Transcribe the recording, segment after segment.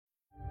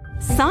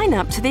Sign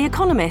up to The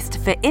Economist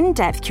for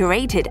in-depth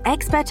curated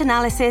expert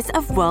analysis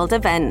of world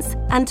events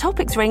and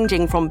topics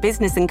ranging from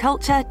business and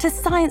culture to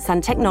science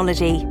and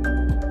technology.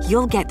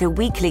 You'll get the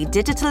weekly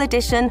digital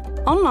edition,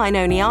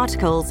 online-only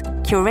articles,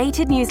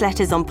 curated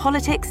newsletters on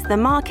politics, the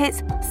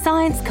markets,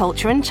 science,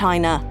 culture and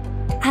China,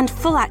 and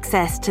full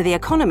access to The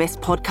Economist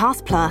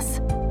Podcast Plus.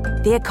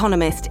 The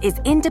Economist is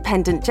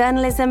independent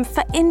journalism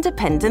for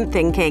independent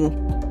thinking.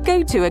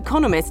 Go to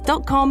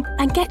economist.com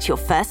and get your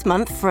first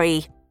month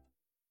free.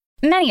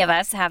 Many of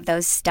us have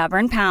those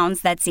stubborn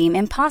pounds that seem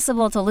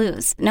impossible to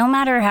lose, no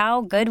matter how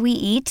good we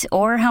eat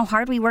or how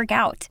hard we work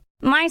out.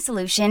 My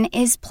solution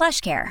is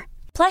PlushCare.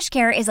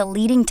 PlushCare is a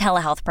leading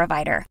telehealth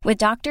provider with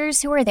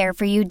doctors who are there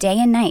for you day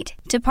and night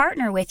to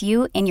partner with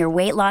you in your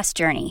weight loss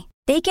journey.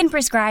 They can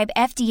prescribe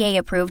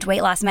FDA-approved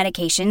weight loss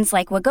medications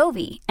like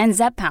Wegovy and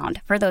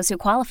Zepbound for those who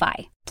qualify.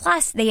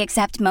 Plus, they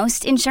accept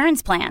most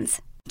insurance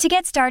plans. To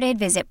get started,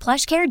 visit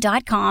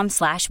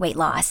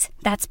plushcare.com/weightloss.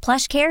 That's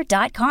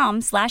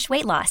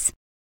plushcare.com/weightloss.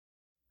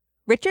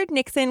 Richard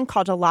Nixon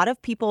called a lot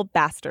of people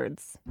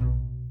bastards.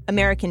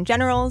 American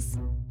generals,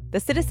 the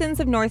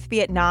citizens of North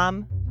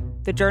Vietnam,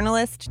 the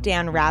journalist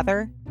Dan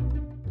Rather.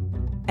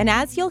 And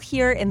as you'll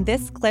hear in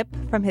this clip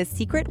from his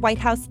secret White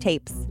House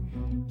tapes,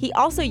 he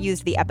also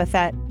used the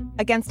epithet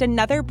against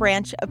another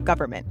branch of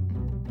government.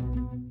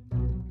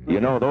 You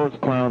know, those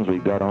clowns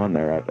we've got on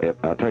there,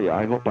 I'll tell you,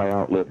 I hope I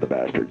outlive the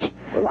bastards.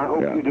 Well, I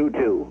hope you do,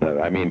 too.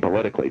 I mean,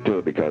 politically,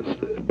 too, because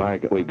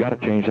we've got to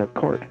change that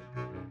court.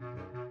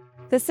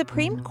 The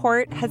Supreme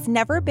Court has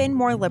never been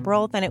more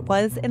liberal than it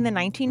was in the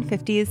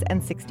 1950s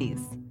and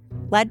 60s.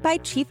 Led by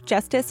Chief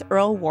Justice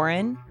Earl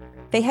Warren,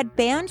 they had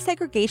banned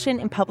segregation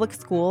in public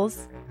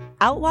schools,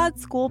 outlawed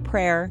school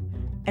prayer,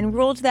 and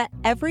ruled that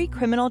every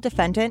criminal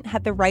defendant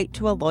had the right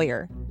to a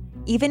lawyer,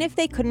 even if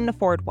they couldn't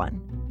afford one.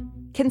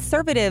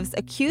 Conservatives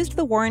accused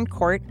the Warren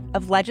Court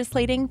of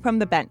legislating from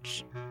the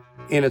bench.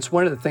 And it's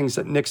one of the things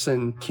that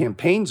Nixon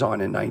campaigns on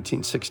in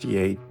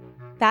 1968.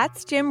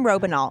 That's Jim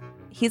Robinault.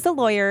 He's a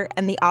lawyer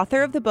and the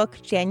author of the book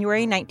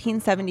January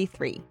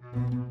 1973.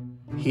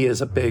 He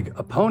is a big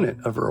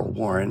opponent of Earl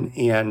Warren,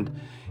 and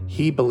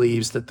he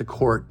believes that the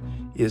court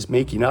is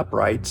making up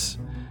rights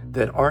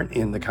that aren't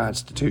in the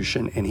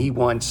Constitution, and he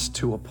wants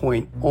to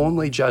appoint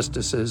only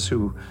justices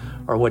who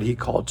are what he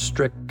called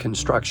strict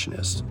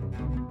constructionists.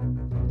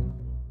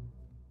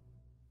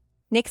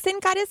 Nixon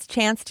got his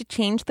chance to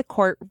change the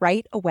court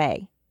right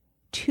away.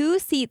 2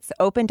 seats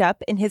opened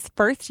up in his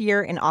first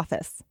year in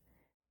office.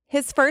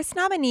 His first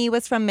nominee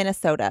was from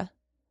Minnesota.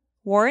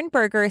 Warren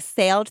Burger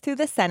sailed through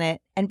the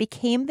Senate and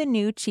became the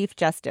new Chief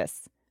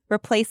Justice,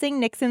 replacing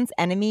Nixon's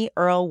enemy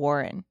Earl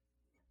Warren.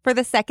 For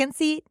the second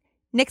seat,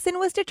 Nixon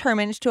was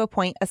determined to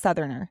appoint a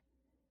Southerner.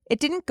 It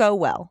didn't go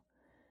well.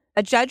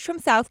 A judge from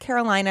South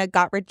Carolina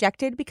got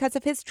rejected because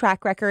of his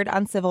track record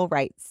on civil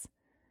rights.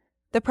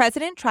 The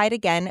president tried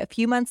again a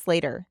few months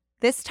later,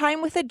 this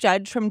time with a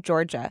judge from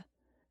Georgia.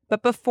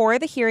 But before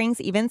the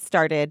hearings even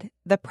started,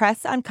 the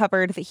press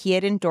uncovered that he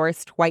had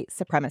endorsed white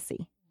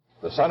supremacy.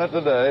 The Senate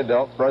today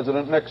dealt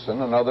President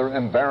Nixon another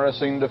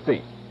embarrassing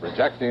defeat,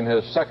 rejecting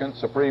his second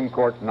Supreme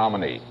Court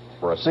nominee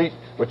for a seat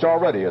which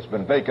already has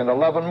been vacant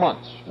 11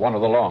 months, one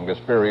of the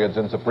longest periods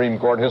in Supreme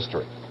Court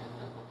history.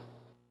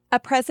 A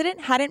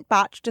president hadn't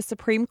botched a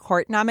Supreme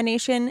Court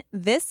nomination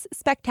this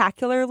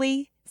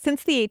spectacularly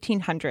since the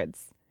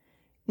 1800s.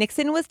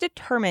 Nixon was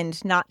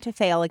determined not to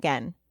fail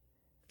again.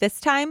 This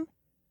time,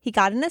 he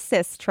got an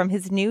assist from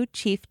his new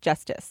Chief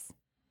Justice.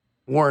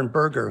 Warren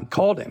Burger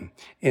called him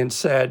and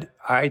said,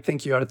 "I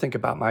think you ought to think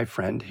about my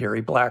friend,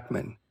 Harry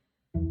Blackmun."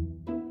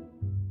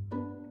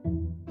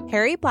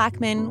 Harry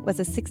Blackmun was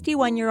a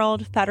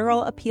 61-year-old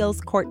federal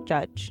appeals court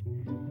judge.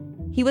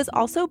 He was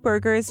also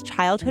Burger's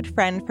childhood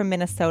friend from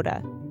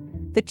Minnesota.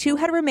 The two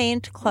had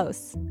remained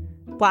close.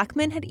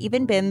 Blackmun had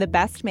even been the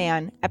best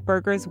man at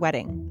Burger's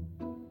wedding.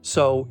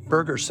 So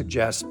Burger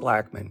suggests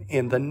Blackmun.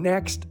 And the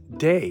next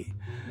day,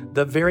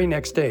 the very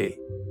next day,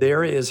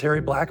 there is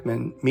Harry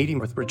Blackmun meeting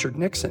with Richard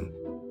Nixon.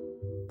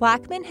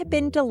 Blackmun had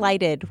been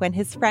delighted when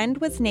his friend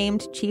was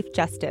named Chief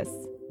Justice.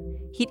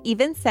 He'd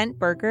even sent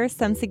Burger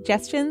some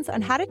suggestions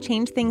on how to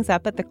change things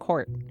up at the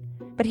court.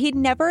 But he'd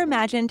never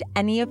imagined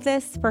any of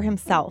this for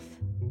himself.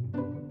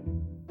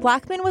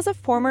 Blackmun was a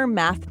former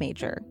math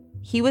major.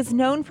 He was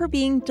known for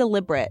being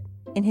deliberate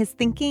in his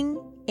thinking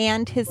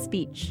and his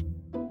speech.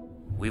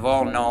 We've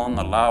all known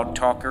the loud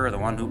talker, the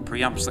one who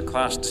preempts the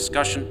class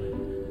discussion,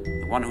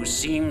 the one who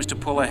seems to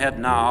pull ahead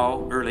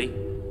now, early,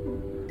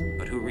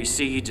 but who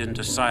recedes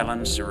into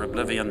silence or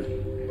oblivion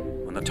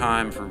when the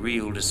time for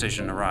real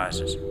decision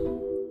arises.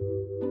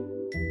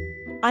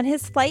 On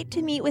his flight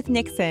to meet with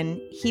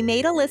Nixon, he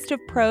made a list of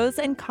pros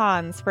and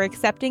cons for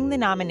accepting the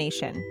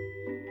nomination.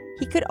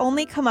 He could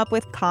only come up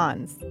with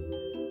cons.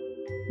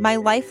 My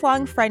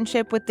lifelong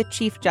friendship with the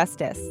Chief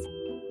Justice,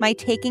 my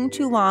taking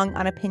too long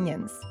on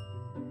opinions,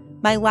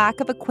 my lack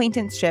of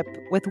acquaintanceship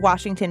with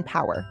Washington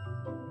power.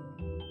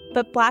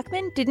 But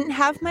Blackmun didn't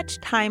have much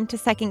time to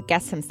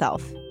second-guess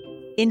himself.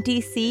 In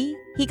D.C.,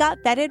 he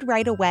got vetted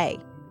right away.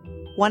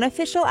 one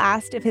official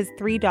asked if his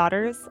 3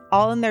 daughters,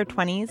 all in their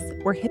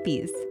 20s, were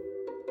hippies.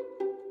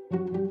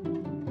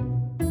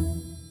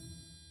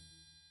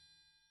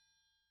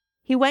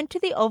 He went to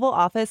the Oval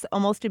Office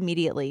almost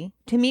immediately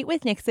to meet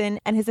with Nixon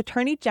and his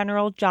Attorney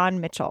General John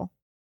Mitchell.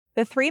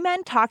 The 3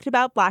 men talked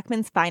about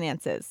Blackmun's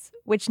finances,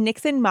 which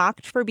Nixon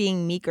mocked for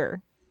being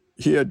meager.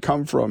 He had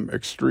come from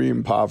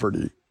extreme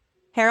poverty.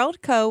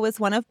 Harold Coe was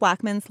one of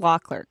Blackmun's law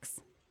clerks.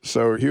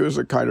 So he was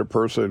the kind of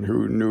person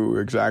who knew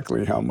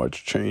exactly how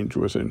much change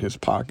was in his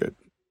pocket.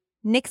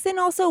 Nixon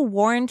also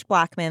warned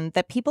Blackmun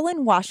that people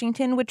in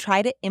Washington would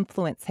try to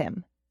influence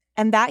him,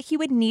 and that he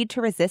would need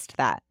to resist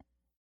that.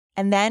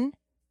 And then,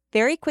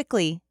 very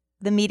quickly,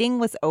 the meeting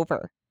was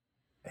over.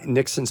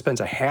 Nixon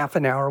spends a half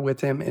an hour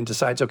with him and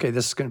decides, okay,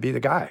 this is going to be the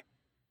guy.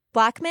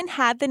 Blackmun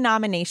had the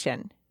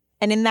nomination,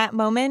 and in that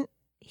moment,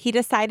 he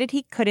decided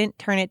he couldn't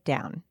turn it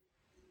down.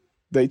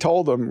 They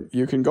told him,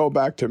 you can go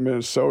back to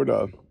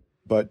Minnesota,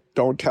 but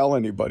don't tell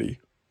anybody.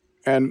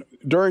 And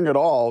during it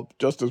all,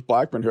 Justice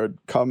Blackmun, who had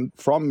come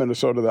from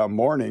Minnesota that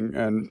morning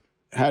and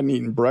hadn't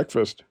eaten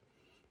breakfast,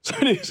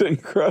 said he's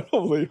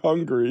incredibly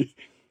hungry.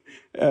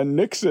 And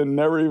Nixon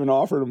never even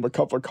offered him a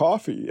cup of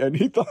coffee. And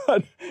he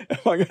thought,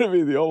 if I'm going to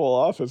be in the Oval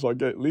Office, I'll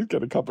at least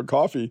get a cup of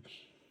coffee.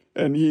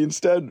 And he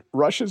instead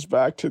rushes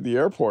back to the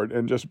airport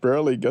and just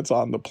barely gets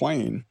on the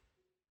plane.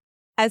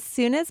 As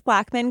soon as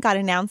Blackmun got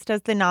announced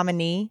as the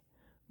nominee,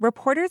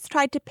 reporters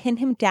tried to pin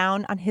him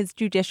down on his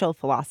judicial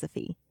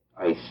philosophy.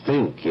 I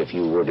think if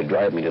you were to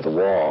drive me to the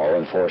wall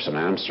and force an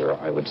answer,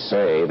 I would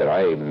say that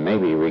I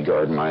maybe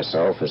regard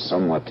myself as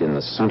somewhat in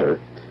the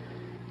center,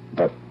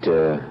 but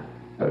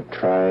I've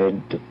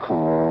tried to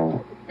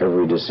call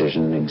every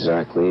decision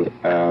exactly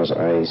as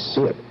I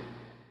see it.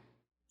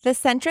 The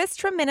centrist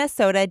from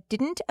Minnesota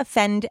didn't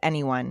offend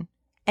anyone,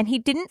 and he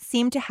didn't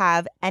seem to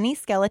have any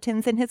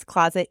skeletons in his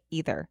closet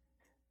either.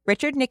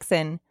 Richard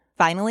Nixon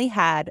finally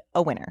had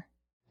a winner.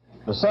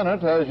 The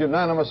Senate has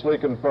unanimously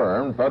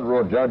confirmed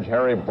federal Judge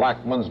Harry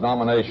Blackmun's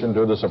nomination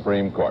to the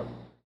Supreme Court.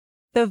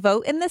 The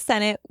vote in the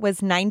Senate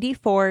was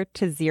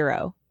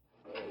 94-0.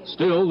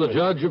 Still, the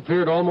judge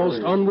appeared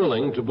almost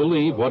unwilling to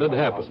believe what had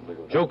happened.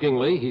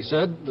 Jokingly, he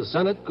said the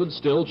Senate could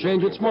still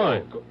change its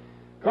mind.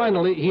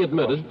 Finally, he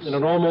admitted in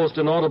an almost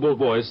inaudible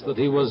voice that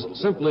he was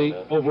simply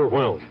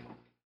overwhelmed.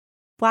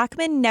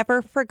 Blackmun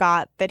never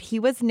forgot that he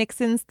was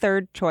Nixon's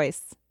third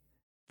choice.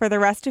 For the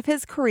rest of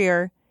his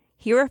career,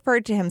 he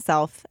referred to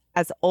himself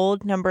as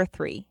Old Number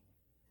 3.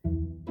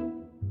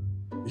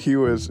 He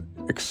was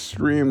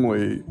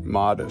extremely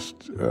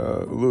modest,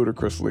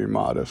 ludicrously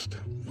modest.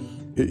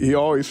 He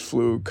always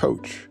flew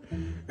coach,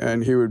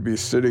 and he would be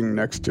sitting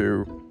next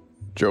to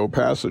Joe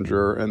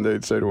Passenger, and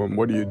they'd say to him,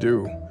 "What do you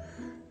do?"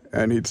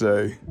 And he'd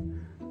say,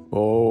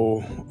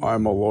 "Oh,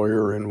 I'm a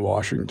lawyer in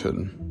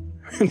Washington."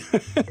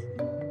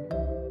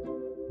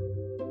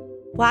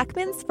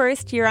 Blackmun's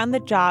first year on the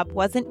job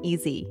wasn't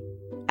easy.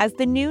 As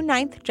the new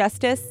 9th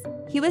Justice,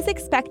 he was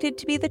expected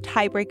to be the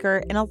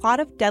tiebreaker in a lot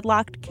of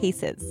deadlocked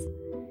cases.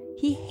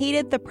 He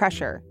hated the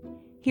pressure.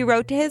 He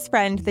wrote to his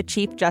friend, the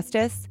Chief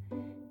Justice,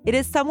 "It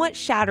is somewhat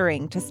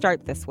shattering to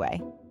start this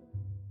way."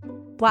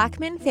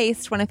 Blackmun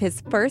faced one of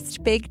his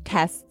first big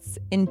tests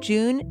in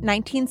June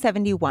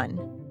 1971.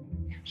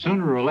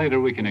 Sooner or later,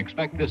 we can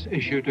expect this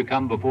issue to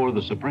come before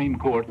the Supreme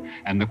Court,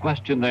 and the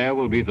question there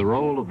will be the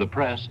role of the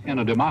press in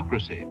a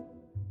democracy.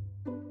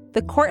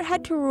 The court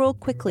had to rule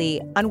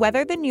quickly on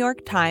whether the New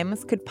York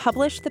Times could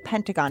publish the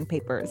Pentagon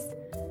Papers,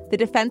 the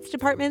Defense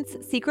Department's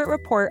secret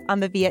report on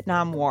the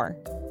Vietnam War.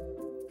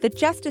 The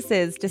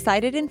justices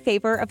decided in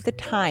favor of the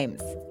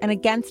Times and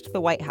against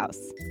the White House.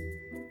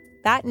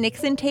 That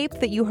Nixon tape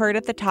that you heard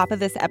at the top of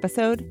this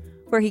episode,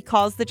 where he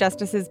calls the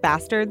justices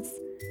bastards,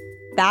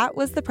 that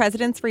was the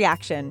president's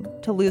reaction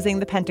to losing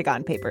the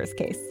Pentagon Papers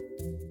case.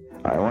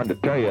 I wanted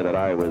to tell you that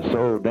I was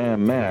so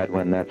damn mad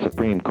when that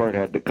Supreme Court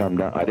had to come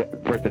down.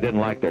 First, I didn't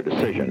like their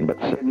decision,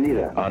 but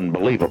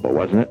unbelievable,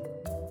 wasn't it?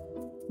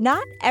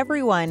 Not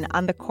everyone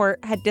on the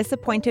court had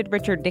disappointed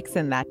Richard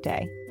Nixon that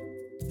day.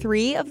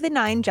 3 of the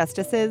 9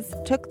 justices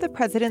took the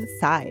president's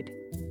side.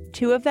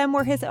 2 of them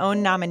were his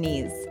own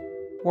nominees,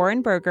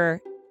 Warren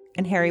Burger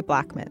and Harry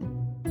Blackmun.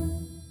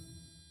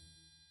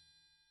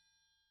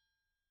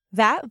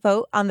 That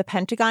vote on the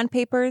Pentagon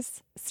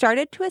Papers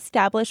started to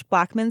establish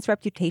Blackmun's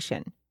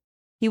reputation.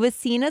 He was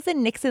seen as a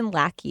Nixon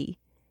lackey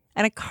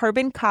and a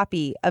carbon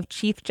copy of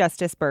Chief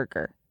Justice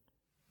Burger.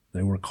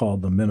 They were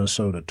called the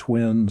Minnesota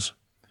Twins,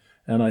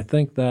 and I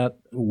think that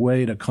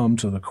way to come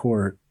to the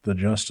court, the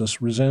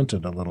justice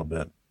resented a little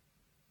bit.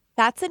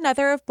 That's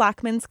another of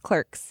Blackmun's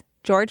clerks,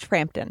 George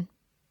Frampton.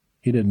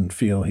 He didn't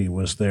feel he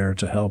was there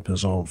to help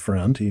his old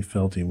friend. He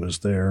felt he was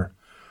there,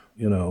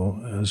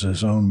 as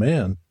his own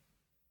man.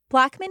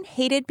 Blackmun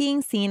hated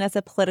being seen as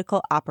a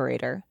political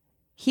operator.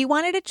 He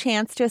wanted a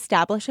chance to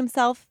establish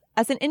himself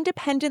as an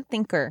independent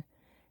thinker,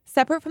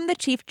 separate from the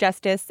Chief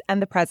Justice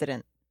and the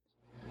President.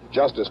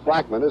 Justice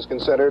Blackmun is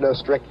considered a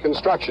strict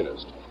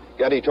constructionist,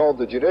 yet he told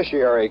the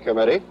Judiciary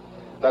Committee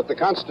that the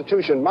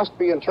Constitution must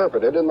be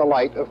interpreted in the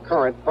light of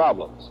current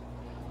problems.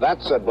 That,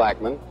 said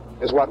Blackmun,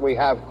 is what we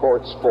have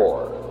courts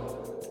for.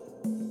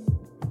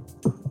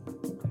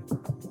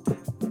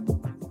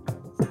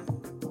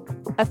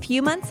 A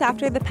few months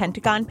after the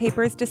Pentagon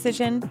Papers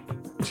decision,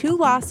 2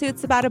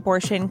 lawsuits about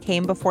abortion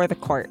came before the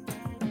court.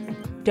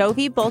 Doe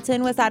v.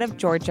 Bolton was out of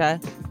Georgia.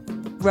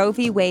 Roe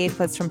v. Wade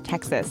was from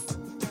Texas.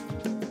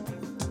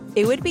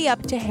 It would be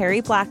up to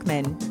Harry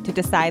Blackmun to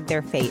decide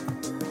their fate.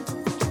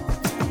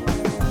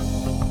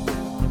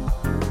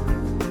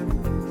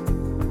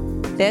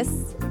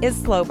 This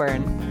is Slow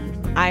Burn.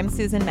 I'm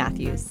Susan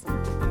Matthews.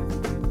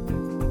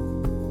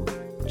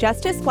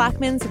 Justice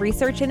Blackmun's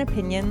research and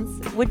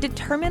opinions would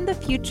determine the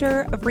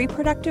future of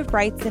reproductive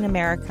rights in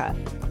America.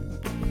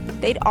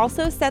 They'd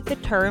also set the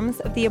terms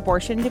of the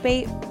abortion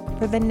debate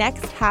for the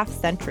next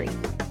half-century.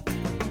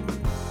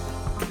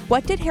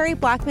 What did Harry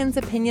Blackmun's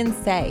opinions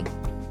say?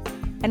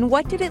 And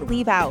what did it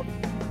leave out?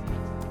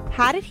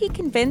 How did he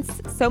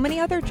convince so many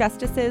other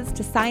justices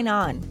to sign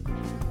on?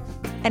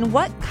 And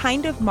what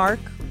kind of mark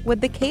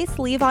would the case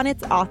leave on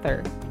its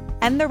author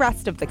and the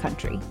rest of the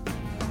country?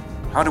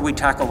 How do we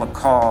tackle the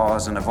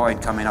cause and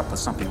avoid coming up with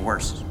something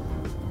worse?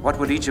 What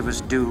would each of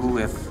us do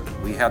if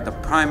we had the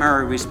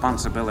primary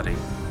responsibility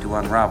to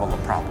unravel the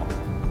problem?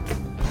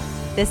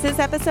 This is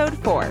episode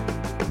 4,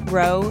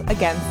 Roe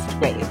against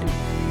Wade.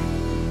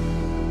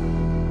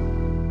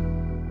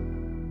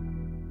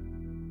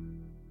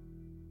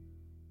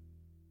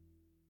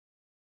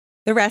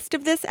 The rest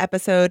of this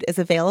episode is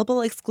available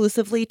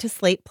exclusively to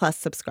Slate Plus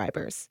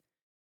subscribers.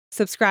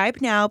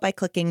 Subscribe now by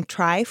clicking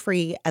Try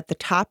Free at the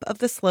top of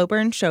the Slow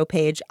Burn show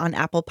page on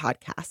Apple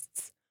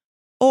Podcasts.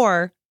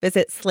 Or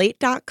visit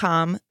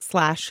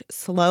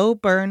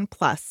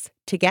slate.com/slowburnplus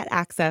to get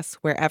access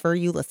wherever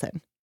you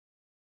listen.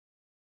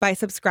 By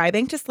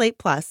subscribing to Slate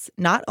Plus,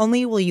 not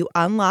only will you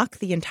unlock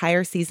the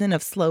entire season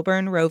of Slow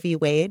Burn Roe v.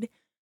 Wade,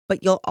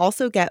 but you'll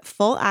also get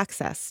full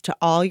access to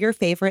all your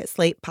favorite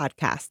Slate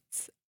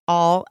podcasts,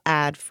 all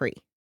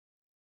ad-free.